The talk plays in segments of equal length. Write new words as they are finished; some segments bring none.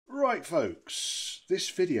Right folks, this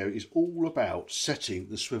video is all about setting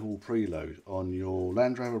the swivel preload on your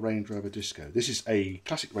Land Rover Range Rover Disco. This is a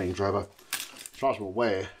classic Range Rover. As far as I'm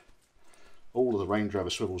aware, all of the Range Rover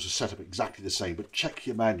swivels are set up exactly the same, but check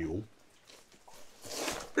your manual.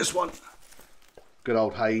 This one, good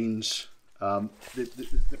old Haynes.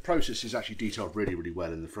 The process is actually detailed really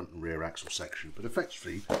well in the front and rear axle section, but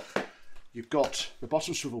effectively you've got the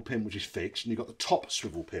bottom swivel pin which is fixed and you've got the top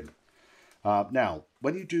swivel pin. Now,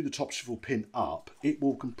 when you do the top swivel pin up, it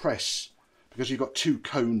will compress, because you've got two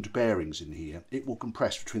coned bearings in here, it will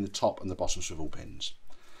compress between the top and the bottom swivel pins.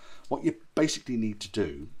 What you basically need to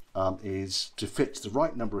do is to fit the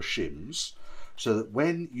right number of shims so that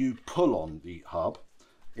when you pull on the hub,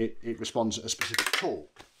 it responds at a specific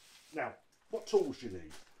torque. Now, what tools do you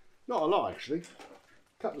need? Not a lot actually.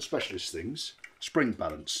 A couple of specialist things. Spring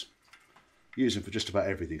balance. Use them for just about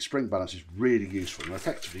everything. Spring balance is really useful, and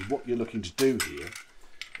effectively what you're looking to do here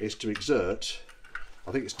is to exert,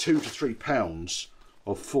 I think it's 2 to 3 pounds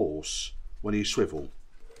of force when you swivel.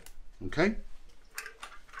 Okay,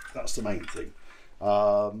 that's the main thing.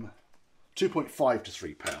 2.5 to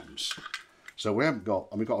 3 pounds. So we haven't got,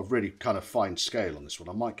 and we've got a really kind of fine scale on this one.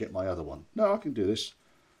 I might get my other one. No, I can do this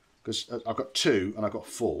because I've got 2 and I've got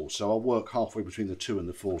 4, so I'll work halfway between the 2 and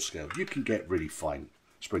the 4 scale. You can get really fine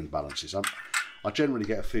spring balances. I generally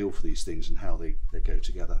get a feel for these things and how they go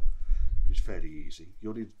together, which is fairly easy.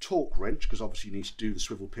 You'll need a torque wrench because obviously you need to do the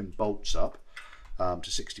swivel pin bolts up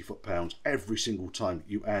to 60 foot-pounds every single time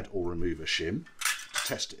you add or remove a shim to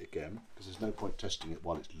test it again, because there's no point testing it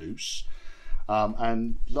while it's loose.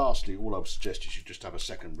 And lastly, all I would suggest is you just have a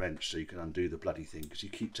second wrench so you can undo the bloody thing, because you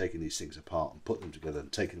keep taking these things apart and putting them together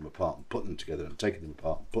and taking them apart and putting them together and taking them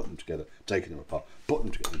apart and putting them together, taking them apart, putting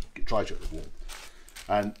them together, and it drives you up the wall.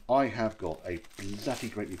 And I have got a bloody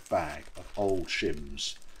great big bag of old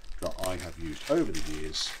shims that I have used over the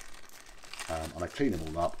years, and I clean them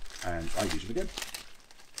all up and I use them again.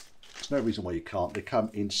 There's no reason why you can't. They come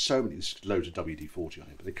in so many, there's loads of WD-40 on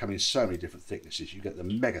it, but they come in so many different thicknesses. You get the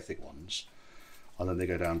mega thick ones, and then they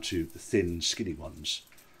go down to the thin, skinny ones,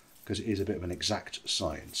 because it is a bit of an exact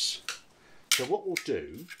science. So what we'll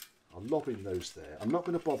do, I'll lob in those there. I'm not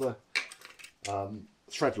going to bother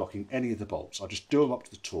thread locking any of the bolts. I'll just do them up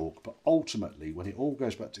to the torque, but ultimately when it all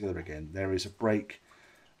goes back together again, there is a brake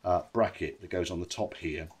bracket that goes on the top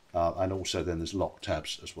here, and also then there's lock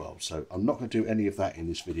tabs as well. So I'm not going to do any of that in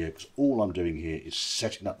this video because all I'm doing here is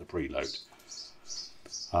setting up the preload.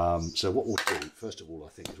 So what we'll do first of all, I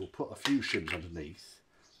think, is we'll put a few shims underneath.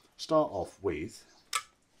 Start off with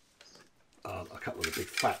a couple of the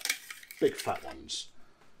big fat ones.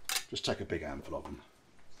 Just take a big handful of them.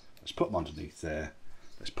 Let's put them underneath there.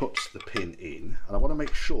 Let's put the pin in, and I want to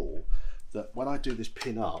make sure that when I do this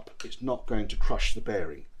pin up, it's not going to crush the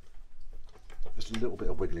bearing. There's a little bit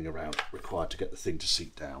of wiggling around required to get the thing to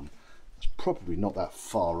seat down. It's probably not that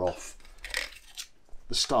far off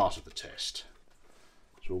the start of the test.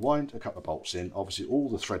 So we'll wind a couple of bolts in. Obviously all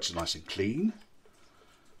the threads are nice and clean.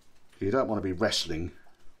 You don't want to be wrestling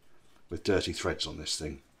with dirty threads on this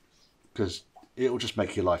thing, because it will just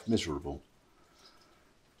make your life miserable.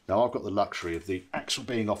 Now I've got the luxury of the axle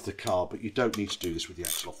being off the car, but you don't need to do this with the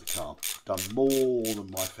axle off the car. I've done more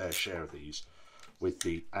than my fair share of these with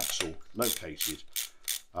the axle located,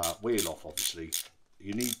 wheel off obviously.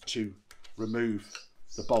 You need to remove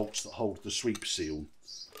the bolts that hold the sweep seal,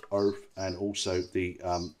 and also the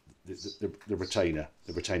retainer,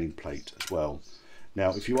 the retaining plate as well. Now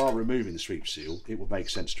if you are removing the sweep seal, it would make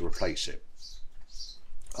sense to replace it.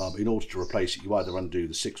 In order to replace it, you either undo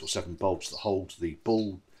the 6 or 7 bolts that hold the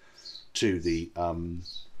ball to the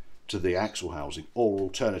axle housing, or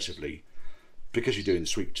alternatively, because you're doing the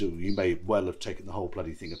sweep tool, you may well have taken the whole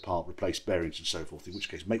bloody thing apart, replaced bearings and so forth, in which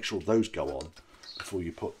case make sure those go on before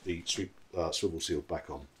you put the swivel seal back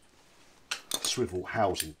on, swivel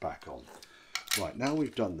housing back on. Right, now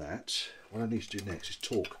we've done that, what I need to do next is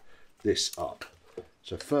torque this up.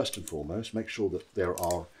 So first and foremost, make sure that there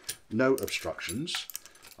are no obstructions.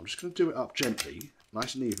 I'm just going to do it up gently,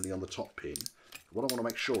 nice and evenly on the top pin. What I want to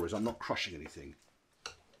make sure is I'm not crushing anything.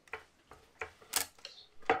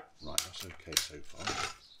 Right, that's okay so far.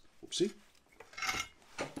 Oopsie.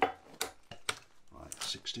 Right,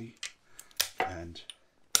 60 and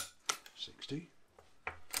 60.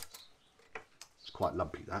 It's quite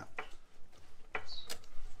lumpy, that.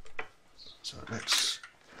 So let's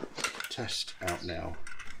test out now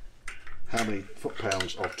how many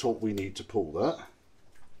foot-pounds of torque we need to pull that.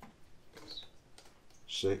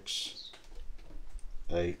 6,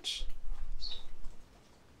 8,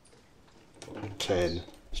 10,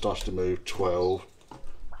 starts to move, 12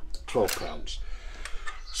 pounds.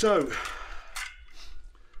 So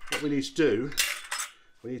what what we need to do,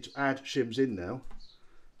 we need to add shims in now.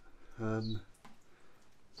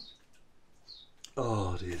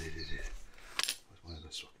 Oh dear, dear, dear, dear. Where's my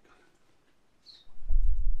other socket gone?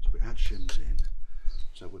 So we add shims in.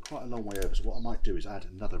 So we're quite a long way over. So what I might do is add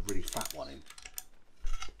another really fat one in.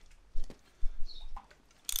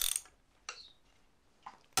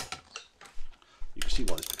 You can see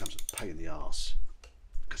why this becomes a pain in the arse,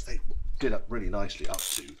 because they did up really nicely up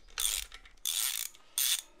to.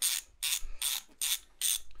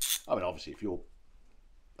 I mean, obviously, if your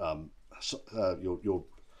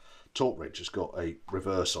torque wrench has got a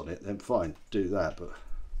reverse on it, then fine, do that. But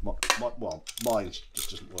well, mine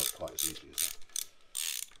just doesn't work quite as easily as that.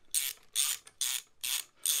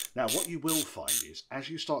 Now, what you will find is, as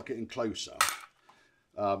you start getting closer,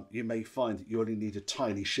 you may find that you only need a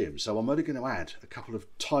tiny shim. So I'm only going to add a couple of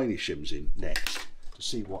tiny shims in next to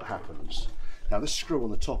see what happens. Now, this screw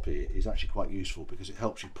on the top here is actually quite useful because it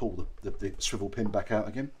helps you pull the swivel pin back out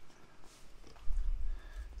again.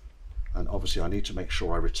 And obviously I need to make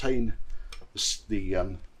sure I retain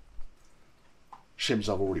the shims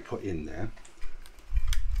I've already put in there.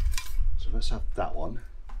 So let's have that one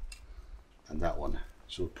and that one.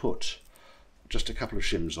 So we'll put just a couple of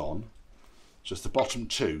shims on. So it's the bottom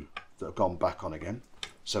two that have gone back on again.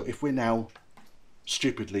 So if we're now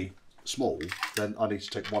stupidly small, then I need to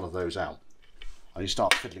take one of those out. I need to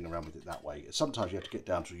start fiddling around with it that way. Sometimes you have to get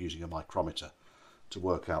down to using a micrometer to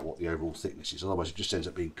work out what the overall thickness is. Otherwise it just ends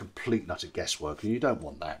up being complete and utter guesswork, and you don't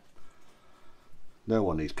want that. No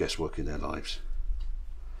one needs guesswork in their lives.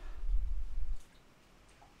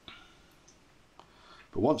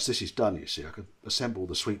 But once this is done, you see, I can assemble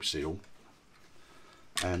the sweep seal,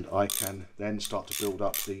 and I can then start to build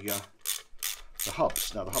up the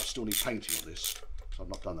hubs. Now the hubs still need painting on this, so I've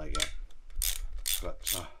not done that yet.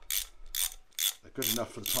 But they're good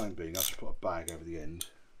enough for the time being. I'll just put a bag over the end.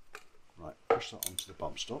 Right, push that onto the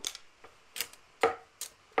bump stop. Right,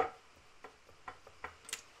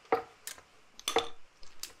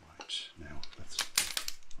 now let's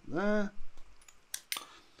there.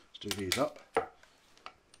 Let's do these up.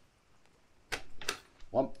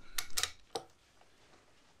 One.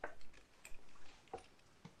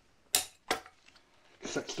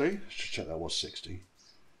 60. Let's just check that was 60.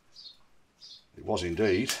 It was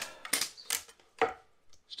indeed.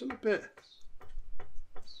 Still a bit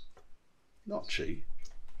notchy.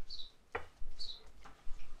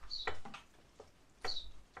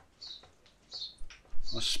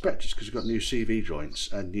 I suspect it's because we've got new CV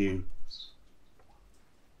joints and new,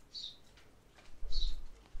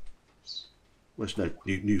 well, there's no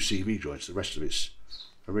new CV joints, the rest of it's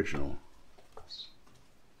original.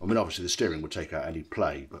 I mean, obviously the steering would take out any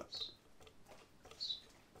play, but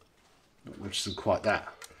not interested in quite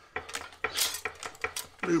that.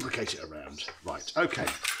 Lubricate it around. Right, okay.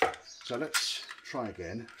 So let's try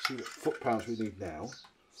again. See what foot pounds we need now.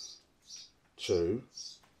 2,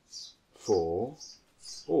 4,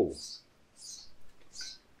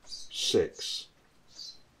 6.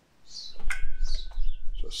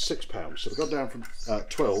 So 6 pounds. So we've gone down from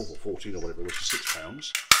 12 or 14 or whatever it was to 6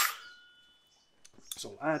 pounds.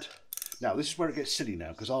 So I'll add. Now this is where it gets silly now,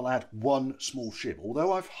 because I'll add one small shim.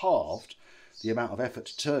 Although I've halved the amount of effort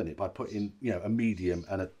to turn it by putting, you know, a medium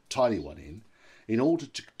and a tiny one in order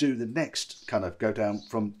to do the next kind of go down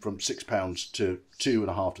from 6 pounds to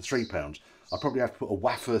 2.5 to 3 pounds, I probably have to put a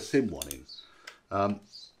wafer thin one in.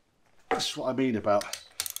 That's what I mean about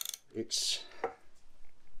it's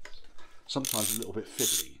sometimes a little bit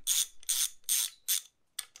fiddly.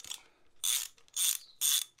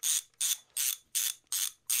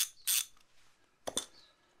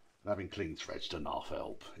 And having clean threads doesn't half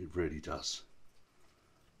help, it really does.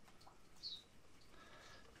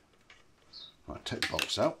 Right, take the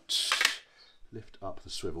bolts out, lift up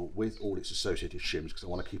the swivel with all its associated shims because I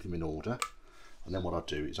want to keep them in order. And then what I'll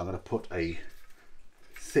do is I'm going to put a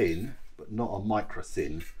thin, but not a micro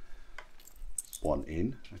thin one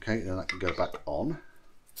in. Okay, then that can go back on.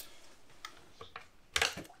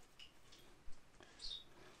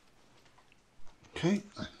 Okay,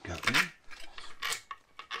 that can go in.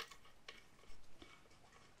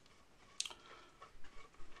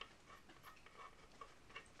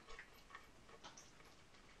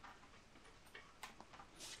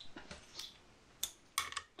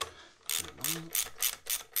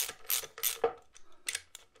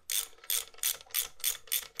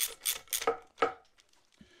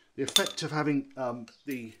 The effect of having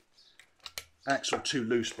the axle too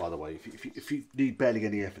loose, by the way, if you need barely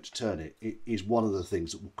any effort to turn it, it is one of the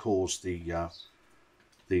things that will cause the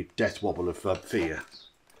death wobble of fear.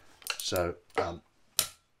 So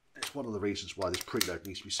it's one of the reasons why this preload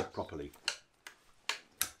needs to be set properly.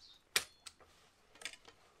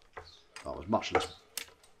 was much less,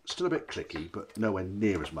 still a bit clicky, but nowhere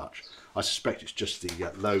near as much. I suspect it's just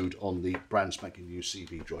the load on the brand spanking new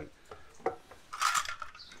CV joint.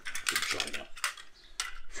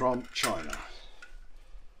 From China.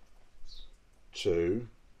 2,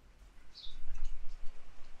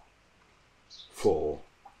 4,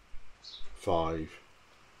 5.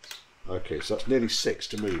 Okay, so that's nearly 6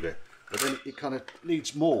 to move it, but then it kind of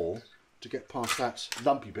needs more to get past that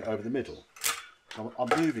lumpy bit over the middle. So I'm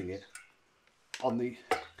moving it on the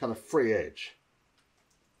kind of free edge.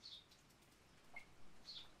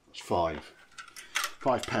 That's 5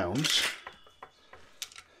 pounds.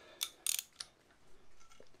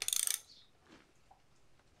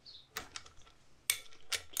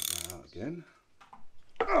 Take that out again.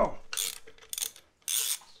 Oh!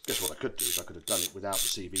 Guess what I could do is I could have done it without the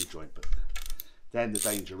CV joint, but then the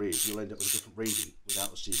danger is you'll end up with a different reading without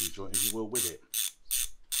the CV joint as you will with it.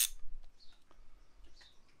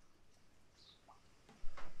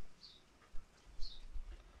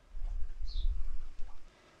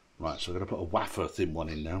 Right, so I'm going to put a wafer thin one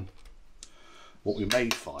in now. What we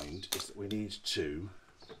may find is that we need to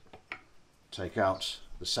take out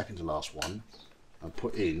the second to last one and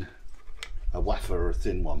put in a wafer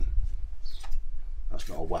thin one. That's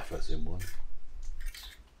not a wafer thin one.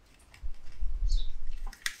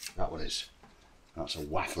 That one is. That's a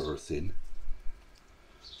wafer thin.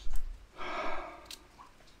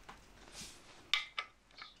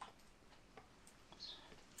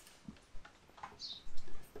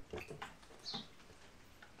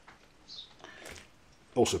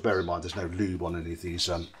 Also bear in mind there's no lube on any of these,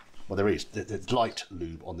 well there is, there's light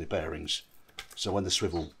lube on the bearings, so when the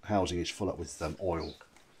swivel housing is full up with oil,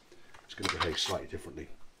 it's going to behave slightly differently.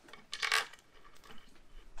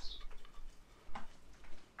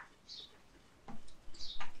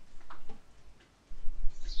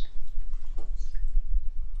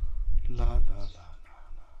 La la la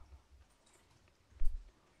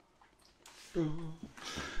la la.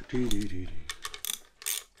 Dee dee dee dee.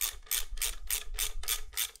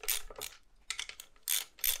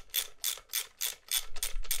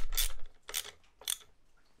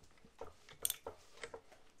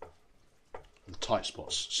 Tight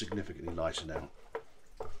spots significantly lighter now.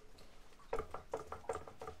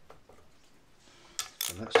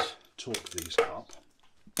 So let's torque these up.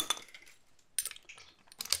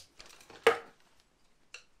 There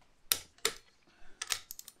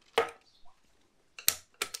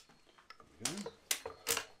we go.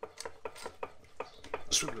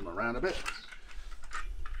 Swivel them around a bit.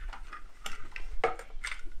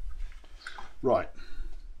 Right.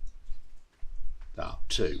 Now,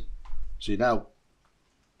 2. See now.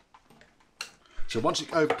 So once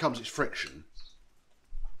it overcomes its friction,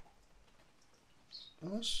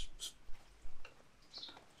 let's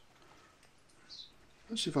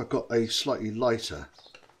see if I've got a slightly lighter.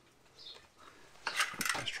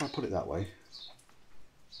 Let's try and put it that way.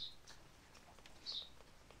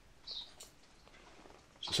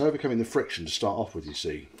 So it's overcoming the friction to start off with, you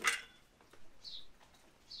see.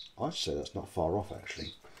 I'd say that's not far off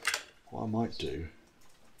actually. What I might do,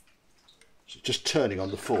 so just turning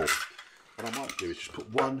on the 4. What I might do is just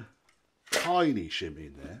put one tiny shim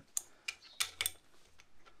in there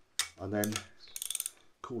and then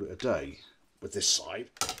call it a day with this side,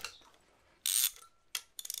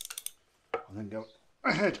 and then go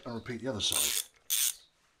ahead and repeat the other side.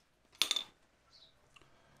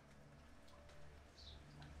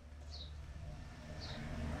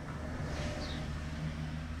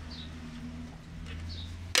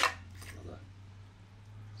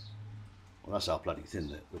 Well, that's how bloody thin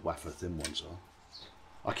the wafer thin ones are.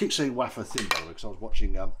 I keep saying wafer thin by the way because I was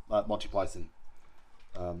watching Monty Python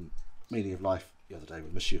Meaning of Life the other day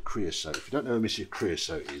with Monsieur Creosote. If you don't know who Monsieur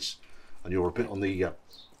Creosote is and you're a bit on the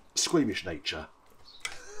squeamish nature,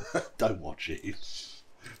 don't watch it.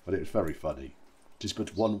 But it was very funny. Just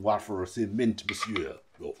put one wafer of thin mint, monsieur.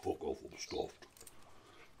 Oh, fuck off, I'm stuffed.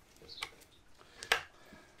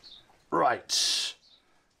 Right.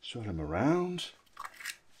 Swirl him around.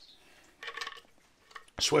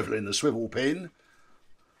 Swivel in the swivel pin.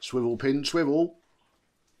 Swivel pin, swivel.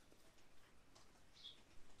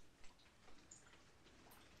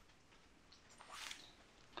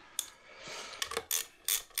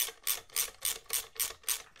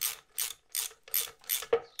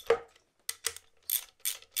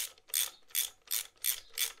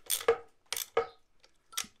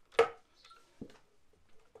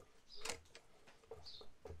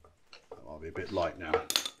 That might be a bit light now.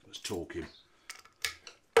 Let's torque him.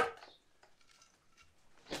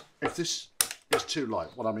 If this is too light,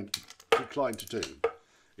 what I'm inclined to do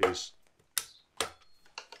is...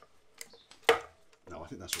 No, I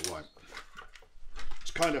think that's all right.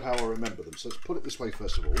 It's kind of how I remember them. So let's put it this way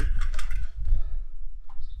first of all.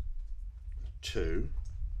 2,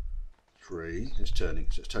 3. It's turning.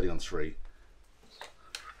 So it's turning on 3.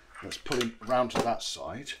 Let's put him round to that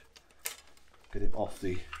side. Get him off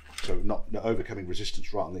the, so not overcoming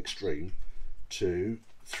resistance right on the extreme. 2,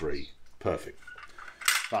 3. Perfect.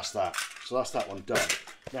 That's that. So that's that one done.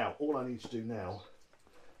 Now all I need to do now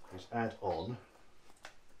is add on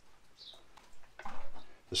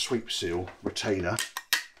the sweep seal retainer,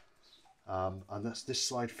 and that's this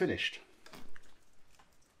side finished.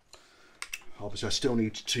 Obviously I still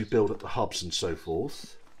need to build up the hubs and so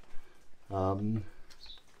forth, but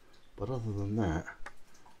other than that,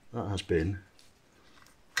 that has been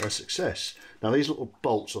a success. Now these little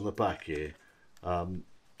bolts on the back here,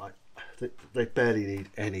 they barely need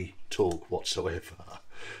any torque whatsoever,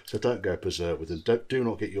 so don't go berserk with them. Do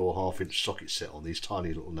not get your 1/2-inch socket set on these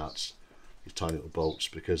tiny little nuts, these tiny little bolts,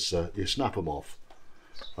 because you snap them off,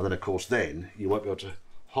 and then of course then you won't be able to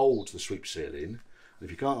hold the sweep seal in. And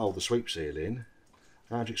if you can't hold the sweep seal in,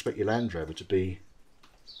 how do you expect your Land Rover to be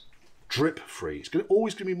drip free? It's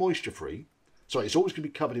always going to be moisture free. Sorry, it's always going to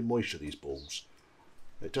be covered in moisture, these balls.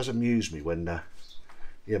 It does amuse me when the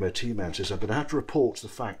MOT man says, I'm going to have to report the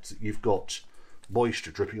fact that you've got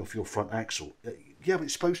moisture dripping off your front axle. Yeah, but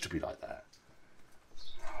it's supposed to be like that.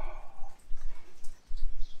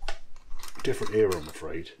 Different era, I'm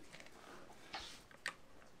afraid.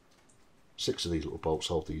 6 of these little bolts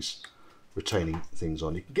hold these retaining things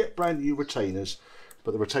on. You can get brand new retainers,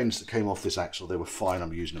 but the retainers that came off this axle, they were fine.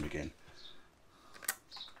 I'm using them again.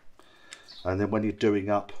 And then when you're doing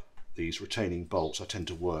up these retaining bolts, I tend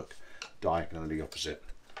to work diagonally opposite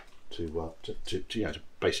to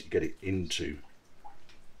basically get it into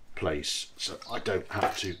place, so I don't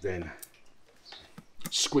have to then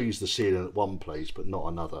squeeze the seal in at one place but not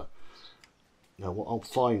another. Now what I'll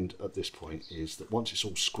find at this point is that once it's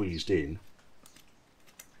all squeezed in,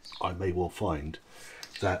 I may well find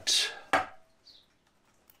that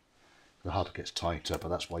the hub gets tighter, but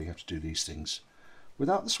that's why you have to do these things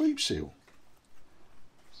without the sweep seal.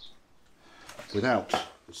 Without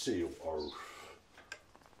the seal,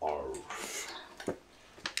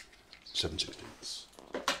 7/16.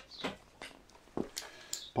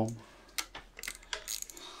 Boom.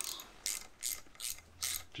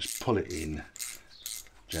 Just pull it in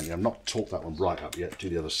gently. I'm not torqued that one right up yet. Do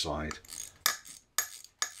the other side.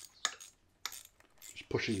 Just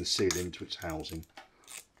pushing the seal into its housing.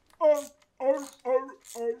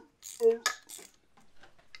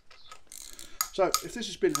 So, if this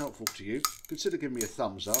has been helpful to you, consider giving me a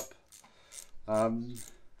thumbs up. A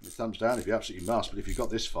thumbs down if you absolutely must, but if you got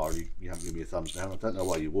this far and you haven't given me a thumbs down, I don't know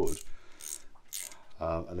why you would.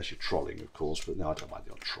 Unless you're trolling, of course, but no, I don't mind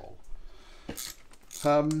the odd troll.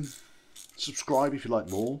 Subscribe if you like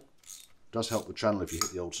more. It does help the channel if you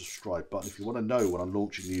hit the old subscribe button. If you want to know when I'm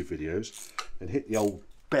launching new videos, then hit the old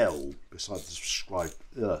bell beside the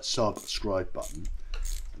subscribe button,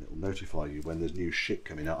 and it will notify you when there's new shit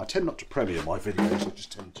coming out. I tend not to premiere my videos, I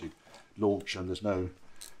just tend to launch, and there's no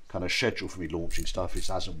kind of schedule for me launching stuff. It's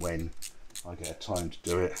as and when I get a time to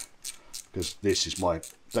do it, because this is my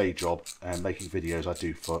day job, and making videos I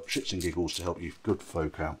do for shits and giggles to help you good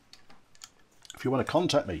folk out. If you want to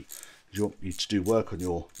contact me, if you want me to do work on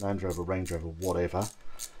your Land Rover, Range Rover, whatever,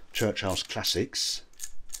 Church House Classics,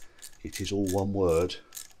 it is all one word,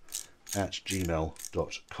 at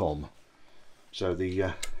gmail.com. So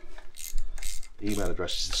the email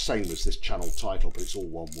address is the same as this channel title, but it's all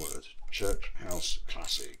one word, Church House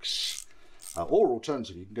Classics. Or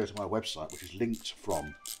alternatively, you can go to my website, which is linked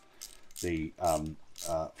from the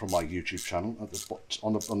from my YouTube channel. At the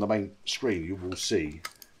on the main screen, you will see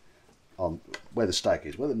where the stag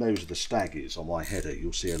is, where the nose of the stag is on my header.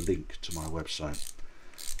 You'll see a link to my website.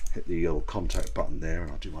 Hit the old contact button there,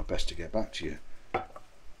 and I'll do my best to get back to you.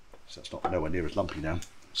 So that's not nowhere near as lumpy now.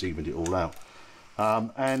 It's evened it all out.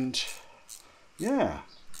 And yeah,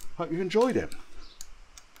 hope you've enjoyed it.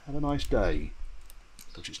 Have a nice day.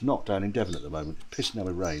 Which it's not down in Devon at the moment. It's pissing down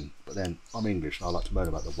with rain. But then I'm English and I like to moan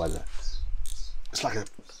about the weather. It's like a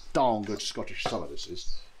darn good Scottish summer, this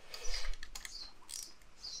is.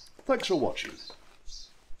 Thanks for watching.